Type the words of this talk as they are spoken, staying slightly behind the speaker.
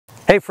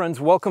Hey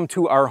friends, welcome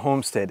to our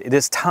homestead. It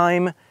is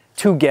time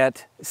to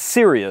get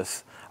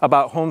serious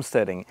about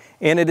homesteading,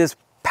 and it is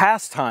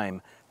past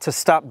time to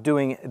stop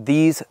doing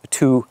these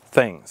two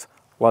things.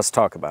 Let's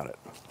talk about it.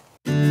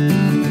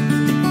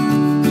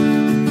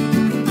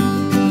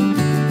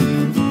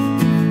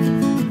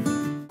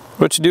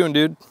 What you doing,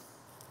 dude?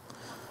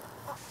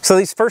 So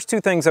these first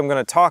two things I'm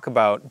going to talk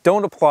about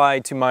don't apply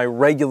to my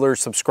regular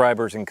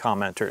subscribers and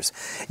commenters.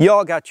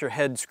 Y'all got your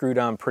head screwed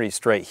on pretty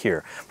straight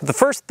here. But the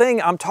first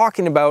thing I'm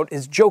talking about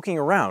is joking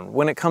around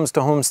when it comes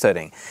to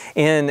homesteading.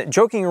 And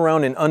joking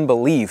around in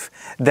unbelief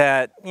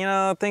that,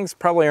 things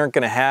probably aren't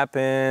going to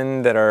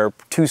happen, that are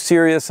too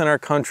serious in our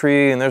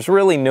country, and there's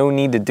really no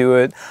need to do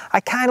it. I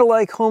kind of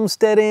like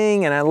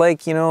homesteading, and I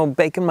like,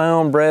 baking my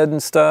own bread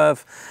and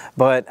stuff,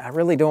 but I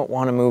really don't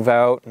want to move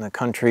out in the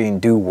country and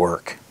do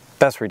work.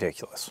 That's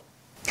ridiculous.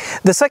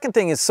 The second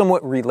thing is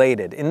somewhat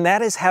related, and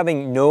that is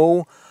having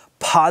no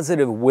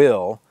positive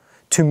will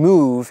to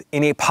move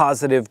in a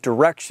positive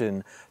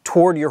direction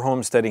toward your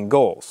homesteading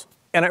goals.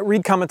 And I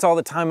read comments all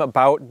the time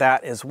about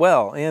that as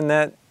well, and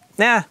that,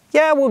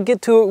 yeah, we'll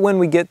get to it when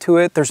we get to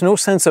it. There's no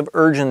sense of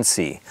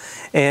urgency.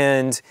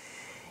 And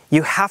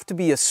you have to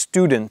be a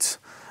student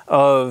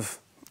of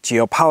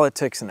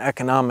geopolitics and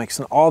economics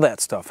and all that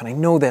stuff. And I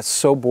know that's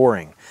so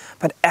boring,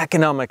 but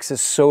economics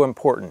is so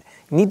important.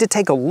 You need to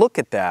take a look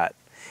at that.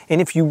 And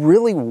if you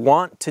really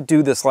want to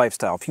do this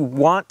lifestyle, if you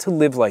want to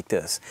live like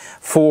this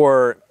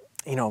for,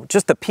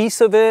 just a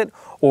piece of it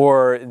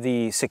or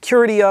the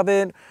security of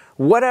it,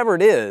 whatever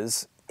it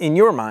is in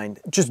your mind,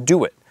 just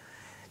do it.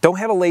 Don't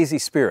have a lazy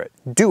spirit.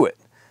 Do it.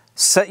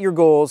 Set your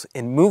goals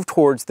and move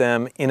towards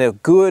them in a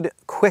good,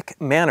 quick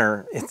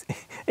manner.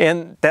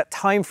 And that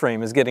time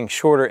frame is getting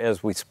shorter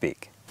as we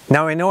speak.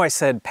 Now, I know I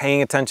said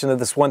paying attention to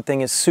this one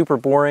thing is super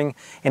boring,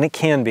 and it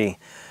can be,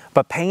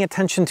 but paying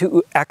attention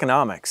to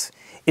economics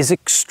is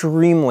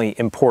extremely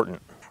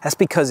important. That's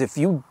because if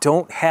you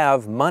don't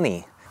have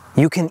money,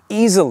 you can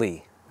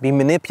easily be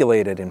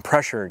manipulated and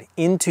pressured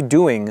into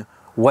doing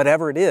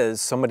whatever it is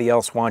somebody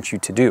else wants you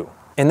to do.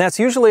 And that's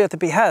usually at the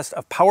behest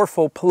of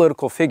powerful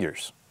political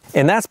figures.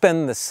 And that's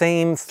been the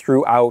same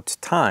throughout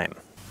time.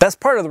 That's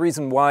part of the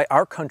reason why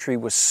our country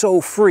was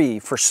so free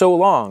for so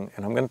long,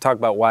 and I'm going to talk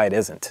about why it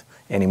isn't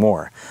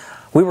anymore.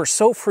 We were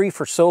so free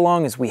for so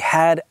long as we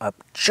had a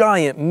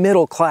giant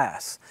middle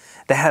class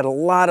that had a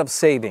lot of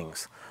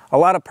savings, a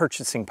lot of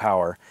purchasing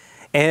power,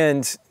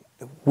 and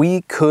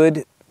we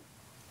could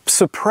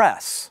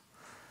suppress,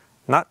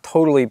 not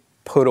totally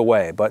put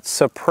away, but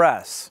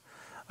suppress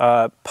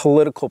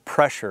political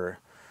pressure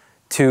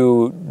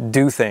to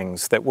do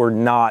things that we're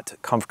not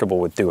comfortable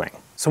with doing.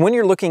 So when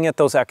you're looking at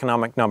those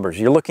economic numbers,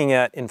 you're looking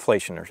at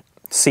inflation or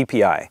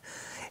CPI,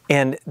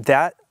 and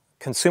that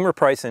Consumer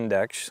Price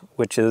Index,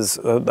 which is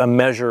a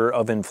measure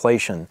of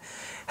inflation,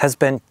 has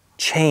been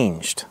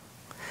changed.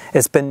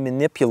 It's been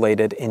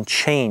manipulated and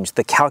changed.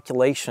 The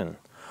calculation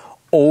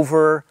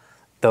over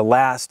the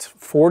last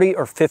 40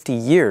 or 50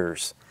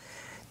 years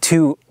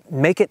to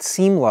make it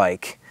seem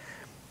like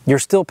you're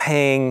still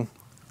paying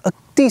a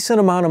decent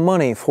amount of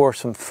money for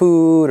some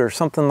food or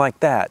something like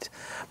that.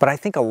 But I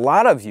think a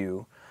lot of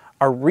you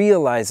are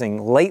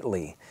realizing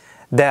lately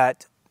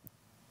that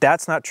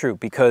that's not true,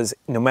 because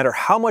no matter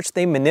how much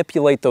they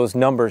manipulate those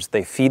numbers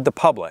they feed the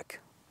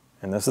public,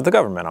 and this is the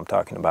government I'm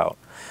talking about,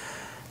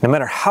 no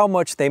matter how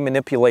much they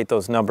manipulate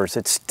those numbers,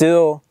 it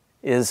still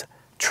is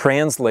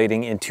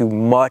translating into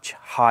much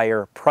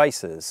higher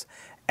prices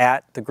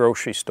at the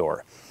grocery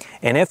store.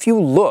 And if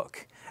you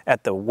look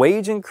at the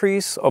wage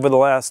increase over the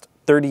last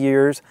 30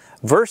 years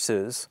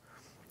versus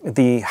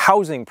the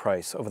housing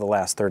price over the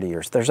last 30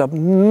 years, there's a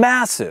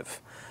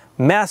massive,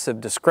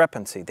 massive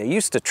discrepancy. They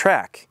used to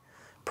track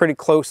pretty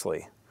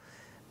closely,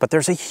 but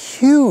there's a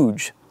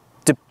huge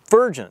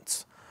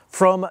divergence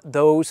from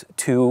those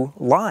two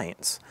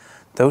lines,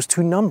 those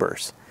two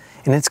numbers,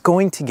 and it's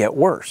going to get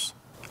worse.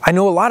 I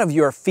know a lot of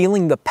you are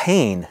feeling the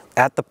pain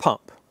at the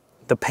pump,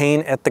 the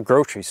pain at the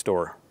grocery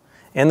store,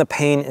 and the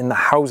pain in the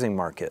housing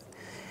market,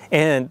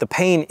 and the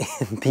pain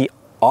in the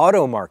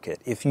auto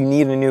market if you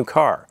need a new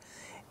car.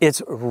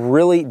 It's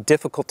really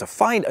difficult to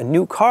find a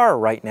new car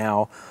right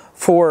now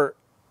for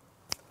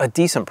a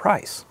decent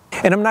price.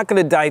 And I'm not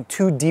going to dive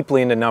too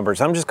deeply into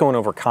numbers. I'm just going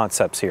over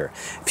concepts here.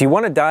 If you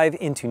want to dive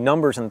into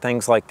numbers and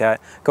things like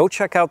that, go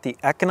check out the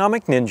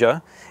Economic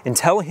Ninja and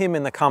tell him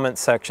in the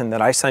comments section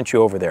that I sent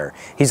you over there.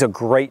 He's a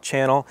great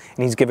channel,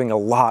 and he's giving a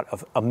lot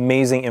of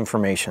amazing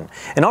information.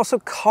 And also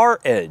Car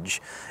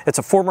Edge. It's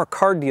a former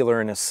car dealer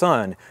and his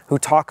son who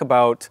talk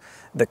about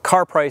the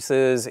car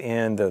prices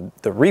and the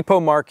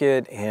repo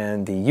market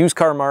and the used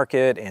car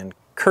market and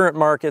current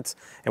markets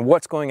and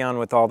what's going on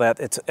with all that.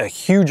 It's a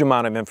huge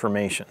amount of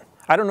information.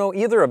 I don't know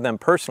either of them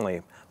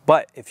personally,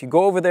 but if you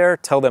go over there,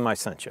 tell them I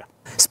sent you.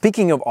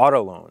 Speaking of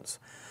auto loans,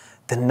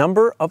 the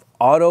number of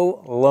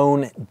auto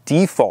loan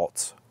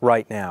defaults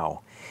right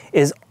now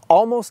is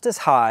almost as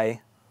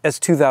high as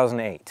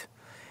 2008.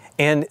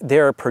 And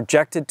they're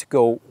projected to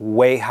go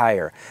way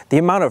higher. The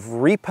amount of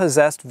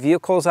repossessed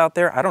vehicles out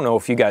there, I don't know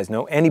if you guys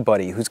know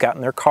anybody who's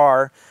gotten their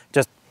car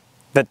just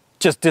that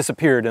just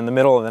disappeared in the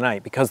middle of the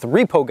night because the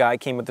repo guy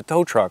came with the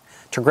tow truck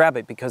to grab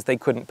it because they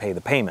couldn't pay the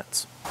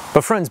payments.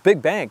 But friends,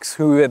 big banks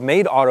who have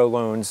made auto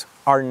loans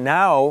are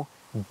now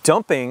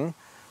dumping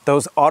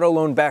those auto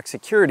loan backed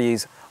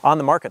securities on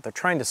the market. They're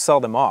trying to sell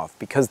them off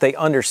because they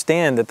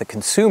understand that the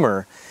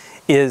consumer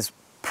is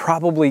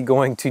probably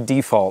going to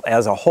default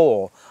as a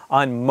whole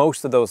on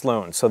most of those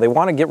loans. So they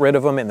want to get rid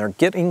of them, and they're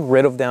getting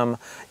rid of them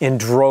in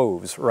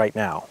droves right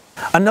now.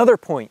 Another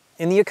point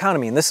in the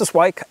economy, and this is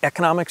why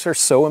economics are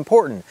so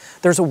important,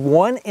 there's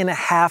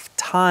 1.5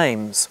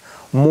 times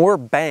more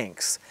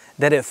banks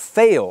that have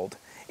failed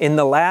in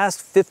the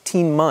last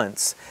 15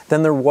 months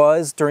than there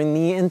was during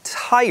the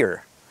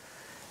entire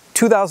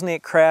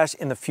 2008 crash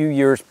in the few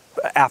years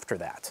after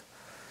that.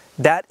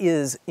 That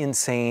is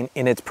insane,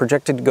 and it's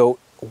projected to go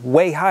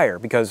way higher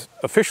because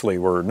officially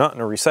we're not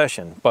in a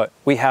recession, but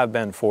we have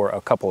been for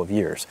a couple of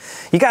years.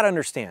 You got to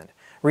understand,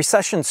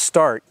 recessions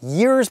start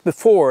years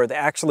before they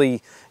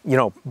actually,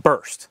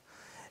 burst.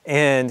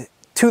 And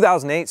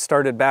 2008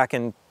 started back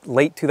in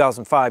late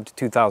 2005 to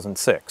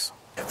 2006.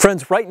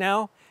 Friends, right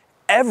now,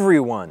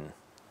 everyone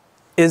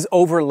is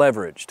over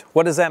leveraged.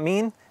 What does that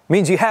mean? It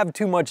means you have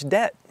too much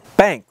debt.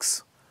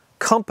 Banks,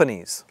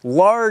 companies,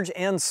 large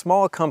and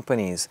small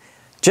companies,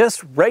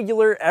 just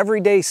regular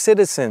everyday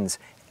citizens,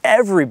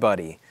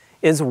 everybody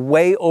is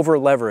way over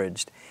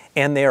leveraged,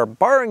 and they are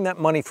borrowing that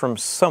money from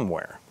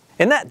somewhere.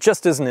 And that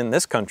just isn't in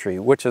this country,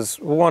 which is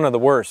one of the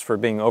worst for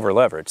being over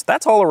leveraged.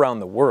 That's all around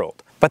the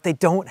world. But they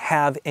don't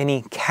have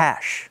any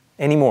cash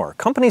anymore.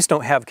 Companies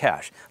don't have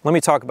cash. Let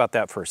me talk about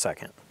that for a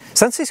second.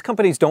 Since these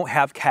companies don't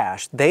have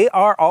cash, they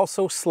are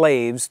also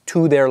slaves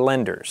to their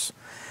lenders.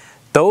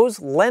 Those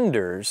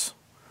lenders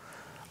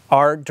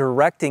are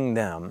directing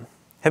them.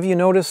 Have you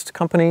noticed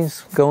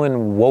companies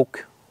going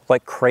woke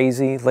like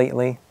crazy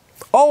lately?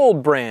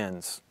 Old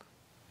brands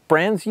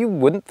you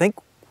wouldn't think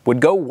would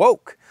go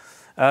woke.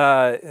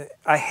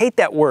 I hate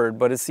that word,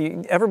 but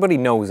everybody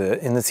knows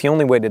it, and it's the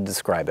only way to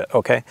describe it,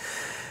 okay?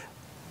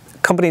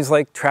 Companies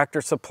like Tractor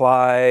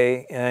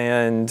Supply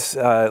and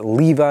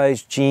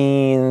Levi's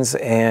Jeans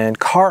and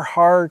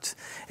Carhartt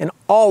and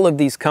all of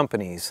these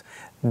companies,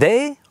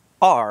 they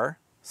are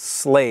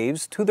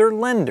slaves to their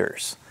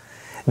lenders.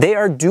 They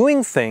are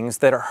doing things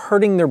that are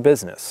hurting their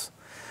business.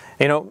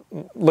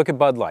 Look at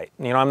Bud Light.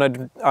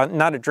 I'm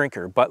not a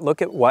drinker, but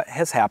look at what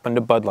has happened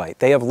to Bud Light.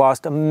 They have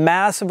lost a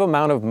massive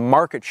amount of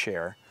market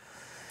share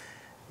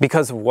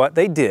because of what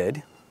they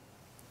did,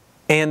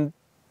 and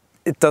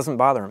it doesn't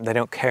bother them. They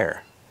don't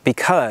care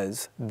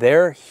because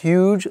their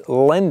huge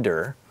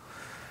lender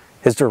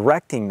is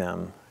directing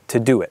them to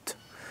do it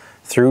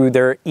through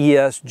their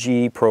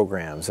ESG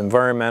programs,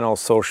 environmental,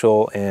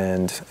 social,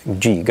 and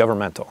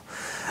governmental.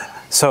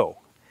 So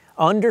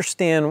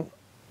understand,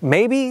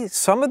 maybe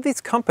some of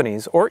these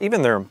companies or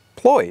even their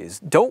employees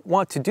don't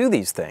want to do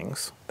these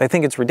things. They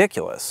think it's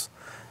ridiculous.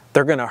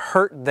 They're going to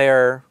hurt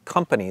their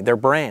company, their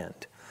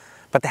brand,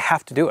 but they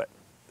have to do it.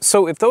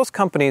 So if those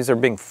companies are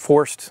being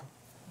forced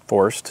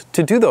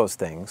to do those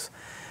things,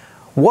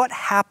 what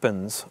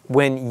happens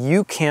when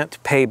you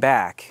can't pay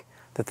back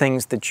the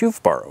things that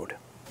you've borrowed?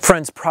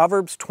 Friends,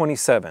 Proverbs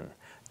 27,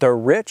 the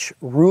rich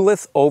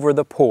ruleth over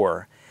the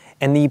poor,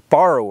 and the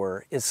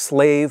borrower is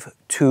slave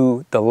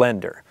to the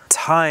lender.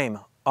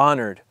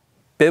 Time-honored,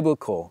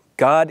 biblical,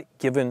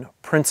 God-given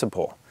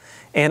principle.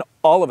 And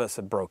all of us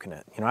have broken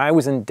it. I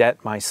was in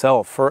debt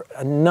myself for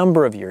a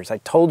number of years. I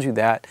told you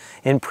that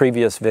in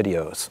previous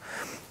videos.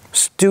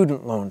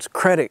 Student loans,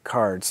 credit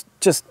cards,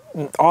 just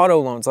auto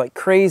loans like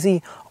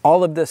crazy,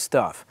 all of this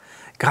stuff.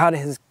 God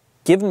has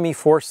given me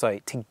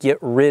foresight to get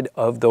rid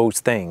of those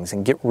things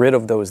and get rid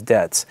of those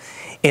debts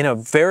in a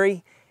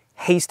very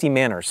hasty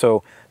manner.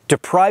 So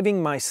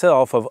depriving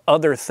myself of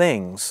other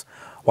things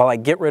while I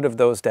get rid of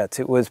those debts,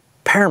 it was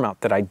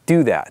paramount that I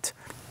do that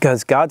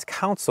because God's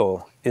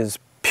counsel is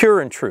pure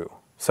and true.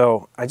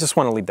 So I just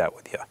want to leave that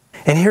with you.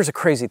 And here's a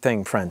crazy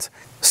thing, friends.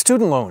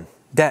 Student loan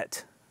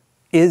debt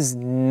is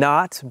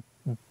not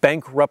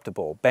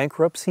bankruptable.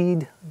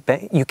 Bankruptcy,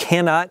 you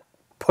cannot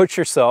put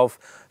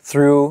yourself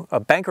through a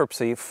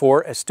bankruptcy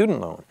for a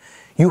student loan.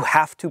 You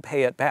have to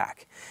pay it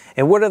back.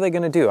 And what are they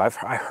going to do? I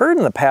heard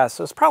in the past,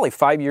 it was probably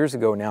 5 years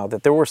ago now,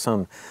 that there were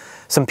some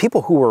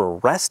people who were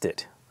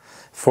arrested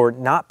for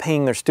not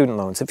paying their student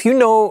loans. If you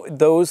know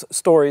those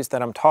stories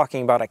that I'm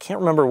talking about, I can't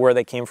remember where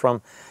they came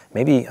from.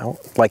 Maybe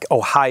like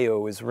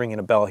Ohio is ringing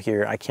a bell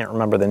here. I can't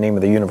remember the name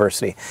of the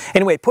university.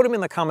 Anyway, put them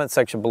in the comment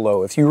section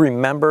below if you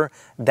remember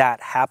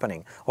that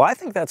happening. Well, I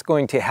think that's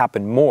going to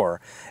happen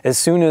more as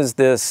soon as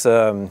this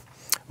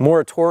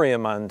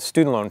moratorium on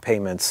student loan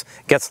payments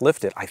gets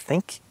lifted. I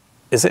think,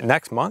 is it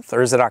next month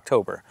or is it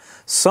October?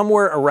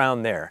 Somewhere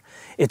around there.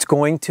 It's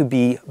going to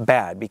be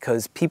bad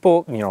because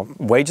people,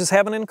 wages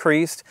haven't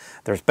increased.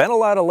 There's been a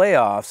lot of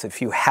layoffs. If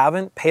you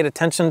haven't paid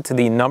attention to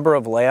the number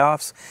of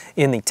layoffs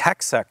in the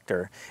tech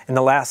sector in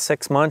the last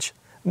 6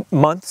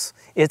 months,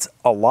 it's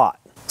a lot.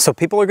 So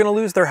people are going to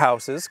lose their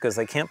houses because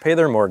they can't pay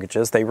their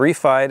mortgages. They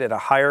refied at a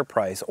higher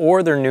price,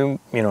 or their new,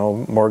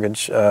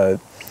 mortgage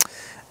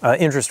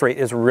interest rate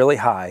is really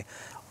high.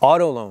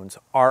 Auto loans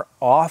are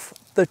off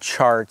the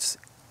charts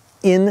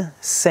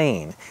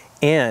insane,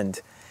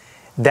 and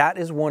that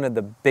is one of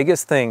the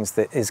biggest things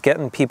that is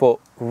getting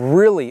people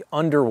really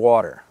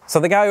underwater.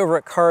 So the guy over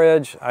at Car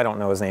Edge, I don't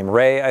know his name,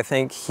 Ray, I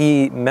think,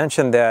 he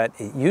mentioned that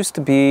it used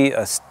to be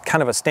a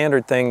kind of a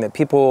standard thing that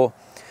people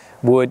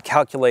would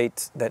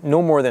calculate that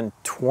no more than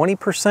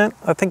 20%,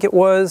 I think it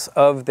was,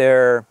 of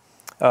their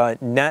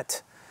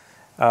net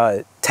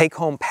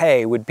take-home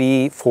pay would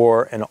be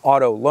for an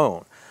auto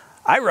loan.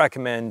 I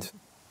recommend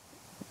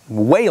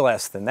way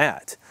less than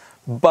that,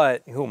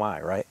 but who am I,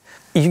 right?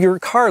 Your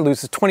car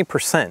loses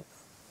 20%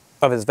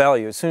 of its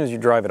value as soon as you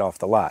drive it off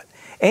the lot.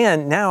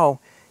 And now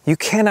you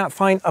cannot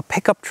find a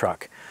pickup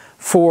truck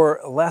for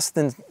less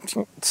than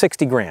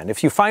 60 grand.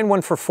 If you find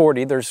one for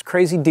 40, there's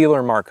crazy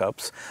dealer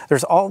markups.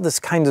 There's all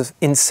this kind of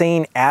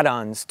insane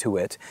add-ons to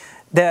it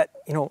that,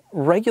 you know,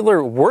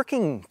 regular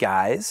working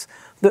guys,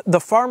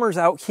 the farmers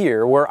out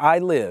here where I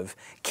live,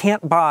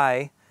 can't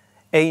buy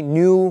a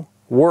new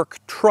work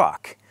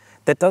truck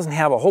that doesn't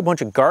have a whole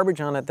bunch of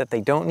garbage on it that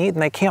they don't need,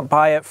 and they can't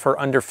buy it for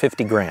under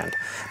 50 grand.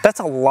 That's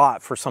a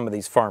lot for some of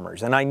these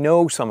farmers, and I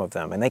know some of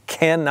them, and they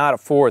cannot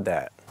afford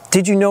that.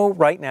 Did you know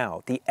right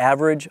now the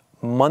average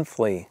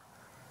monthly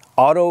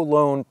auto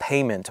loan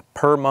payment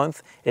per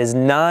month is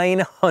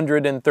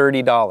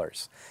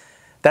 $930?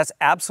 That's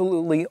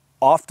absolutely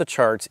off the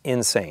charts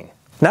insane.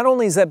 Not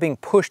only is that being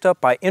pushed up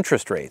by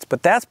interest rates,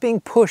 but that's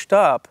being pushed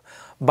up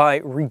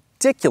by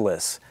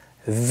ridiculous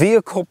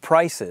vehicle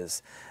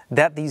prices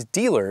that these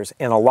dealers,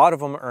 and a lot of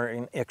them are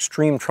in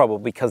extreme trouble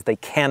because they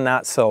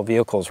cannot sell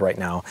vehicles right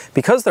now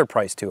because they're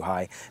priced too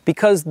high,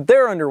 because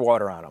they're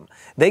underwater on them.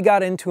 They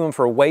got into them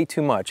for way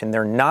too much, and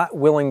they're not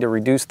willing to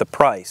reduce the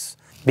price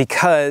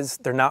because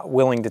they're not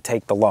willing to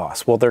take the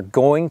loss. Well, they're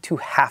going to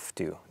have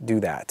to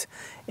do that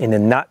in a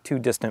not too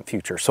distant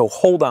future. So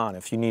hold on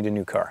if you need a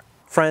new car.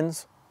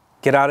 Friends,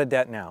 get out of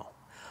debt now.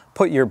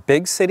 Put your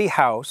big city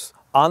house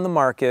on the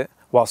market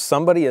while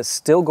somebody is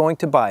still going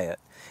to buy it,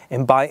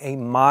 and buy a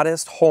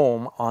modest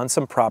home on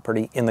some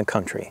property in the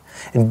country.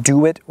 And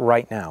do it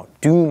right now.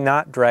 Do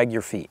not drag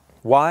your feet.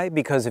 Why?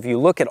 Because if you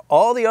look at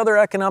all the other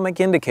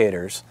economic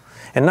indicators,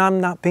 and I'm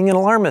not being an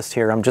alarmist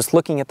here, I'm just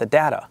looking at the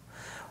data.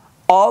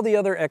 All the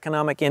other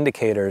economic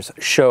indicators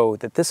show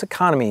that this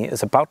economy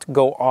is about to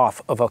go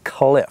off of a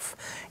cliff.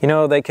 You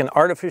know, they can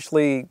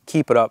artificially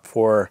keep it up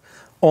for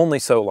only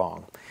so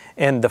long.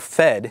 And the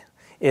Fed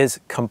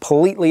is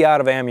completely out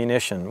of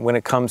ammunition when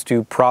it comes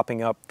to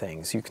propping up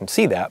things. You can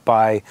see that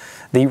by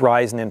the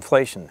rise in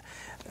inflation.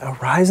 A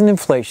rise in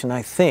inflation,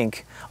 I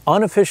think,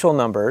 unofficial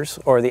numbers,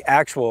 or the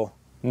actual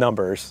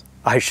numbers,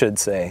 I should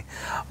say,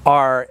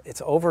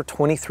 it's over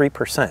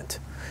 23%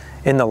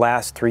 in the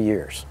last 3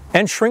 years.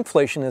 And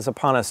shrinkflation is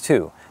upon us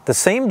too. The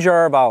same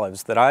jar of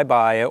olives that I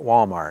buy at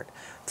Walmart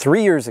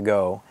 3 years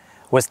ago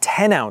was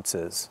 10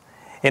 ounces,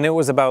 and it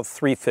was about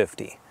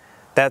 $3.50.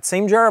 That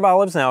same jar of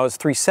olives now is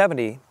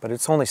 $3.70, but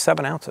it's only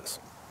 7 ounces.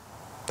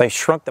 They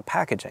shrunk the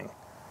packaging.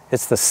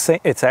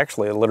 It's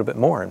actually a little bit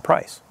more in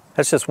price.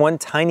 That's just one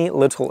tiny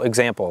little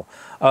example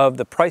of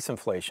the price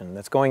inflation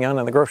that's going on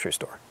in the grocery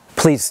store.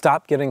 Please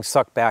stop getting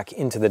sucked back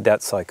into the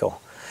debt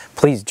cycle.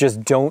 Please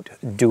just don't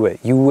do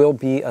it. You will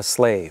be a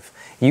slave.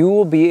 You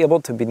will be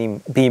able to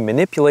be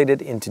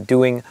manipulated into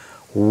doing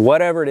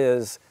whatever it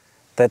is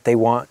that they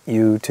want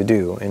you to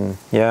do. And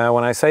yeah,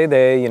 when I say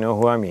they, you know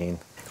who I mean.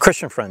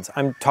 Christian friends,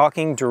 I'm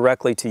talking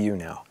directly to you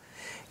now.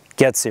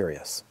 Get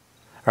serious.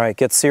 All right,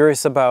 get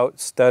serious about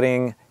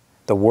studying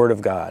the Word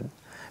of God,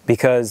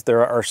 because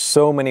there are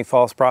so many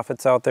false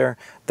prophets out there.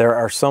 There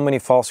are so many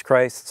false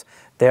Christs.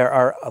 There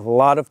are a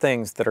lot of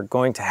things that are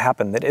going to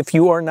happen that if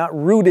you are not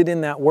rooted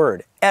in that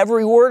Word,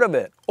 every word of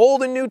it,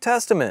 Old and New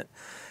Testament,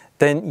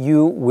 then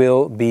you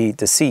will be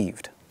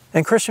deceived.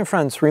 And Christian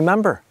friends,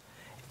 remember,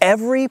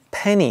 every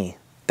penny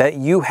that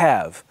you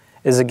have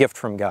is a gift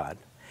from God.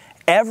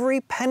 Every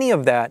penny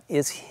of that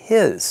is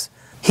His.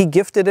 He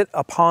gifted it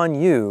upon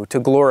you to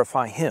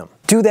glorify Him.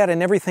 Do that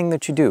in everything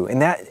that you do,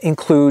 and that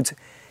includes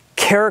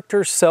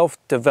character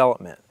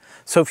self-development.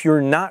 So if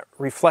you're not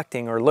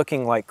reflecting or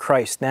looking like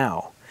Christ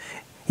now,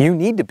 you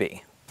need to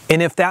be.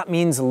 And if that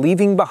means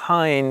leaving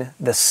behind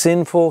the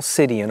sinful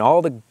city and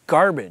all the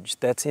garbage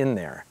that's in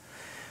there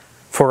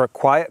for a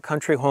quiet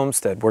country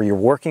homestead where you're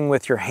working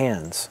with your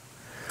hands,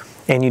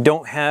 and you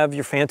don't have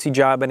your fancy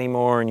job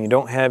anymore, and you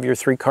don't have your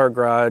 3-car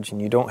garage,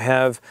 and you don't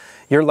have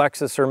your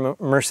Lexus or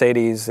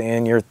Mercedes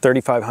and your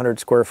 3,500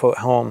 square foot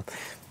home,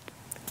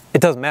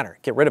 it doesn't matter.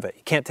 Get rid of it.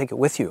 You can't take it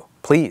with you.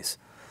 Please.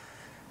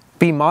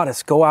 Be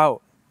modest. Go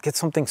out. Get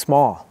something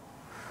small.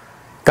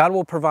 God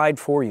will provide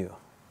for you.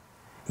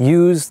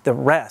 Use the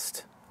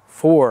rest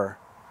for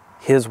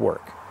His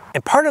work.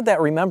 And part of that,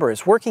 remember,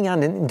 is working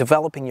on and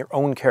developing your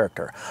own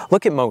character.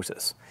 Look at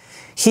Moses.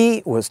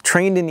 He was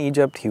trained in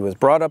Egypt. He was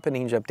brought up in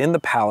Egypt in the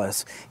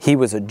palace. He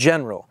was a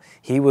general.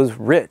 He was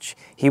rich.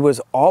 He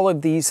was all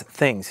of these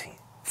things.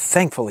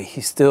 Thankfully,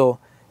 he still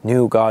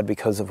knew God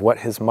because of what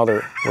his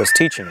mother was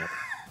teaching him.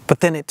 But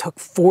then it took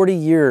 40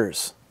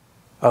 years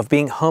of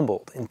being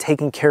humbled and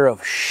taking care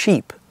of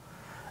sheep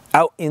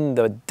out in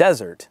the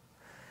desert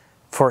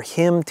for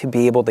him to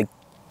be able to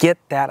get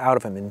that out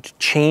of him and to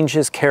change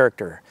his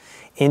character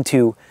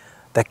into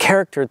the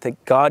character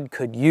that God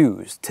could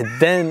use to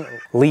then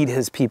lead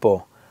his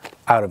people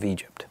out of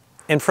Egypt.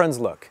 And friends,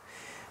 look,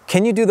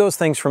 can you do those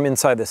things from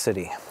inside the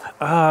city?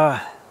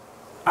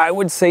 I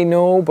would say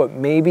no, but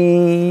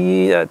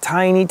maybe a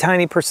tiny,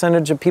 tiny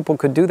percentage of people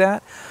could do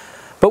that.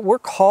 But we're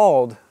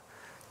called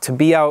to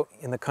be out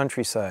in the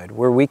countryside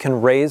where we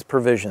can raise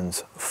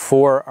provisions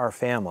for our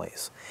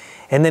families.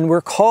 And then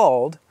we're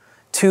called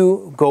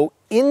to go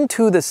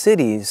into the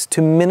cities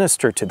to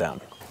minister to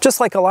them. Just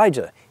like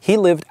Elijah, he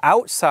lived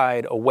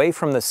outside, away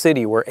from the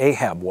city where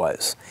Ahab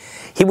was.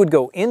 He would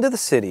go into the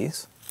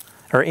cities,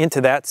 or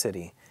into that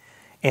city,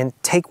 and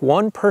take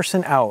one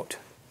person out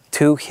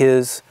to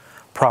his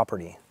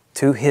property,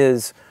 to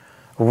his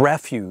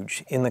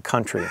refuge in the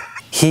country.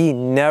 He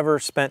never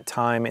spent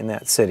time in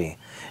that city.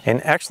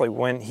 And actually,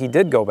 when he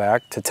did go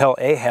back to tell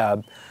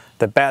Ahab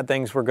that bad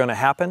things were going to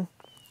happen,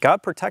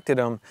 God protected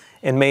him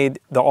and made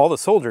all the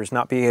soldiers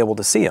not be able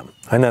to see him.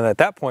 And then at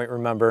that point,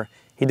 remember,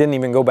 he didn't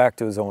even go back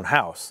to his own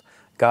house.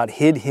 God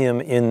hid him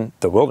in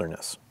the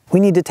wilderness. We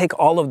need to take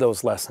all of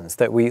those lessons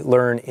that we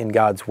learn in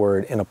God's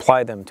Word and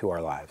apply them to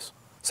our lives.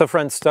 So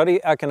friends, study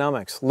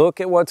economics. Look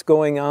at what's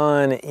going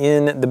on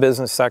in the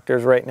business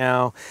sectors right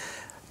now.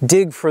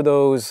 Dig for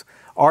those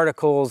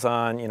articles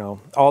on,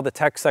 all the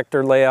tech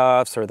sector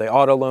layoffs or the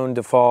auto loan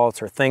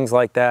defaults or things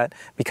like that,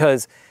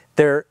 because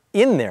they're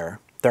in there,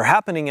 they're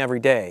happening every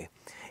day,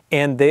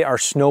 and they are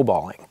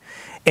snowballing.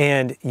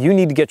 And you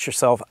need to get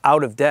yourself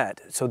out of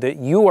debt so that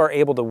you are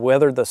able to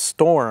weather the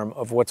storm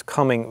of what's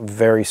coming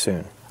very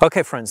soon.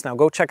 Okay friends, now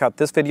go check out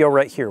this video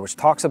right here, which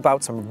talks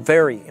about some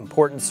very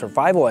important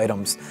survival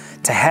items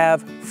to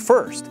have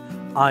first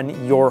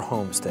on your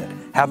homestead.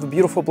 Have a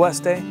beautiful,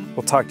 blessed day.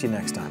 We'll talk to you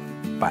next time.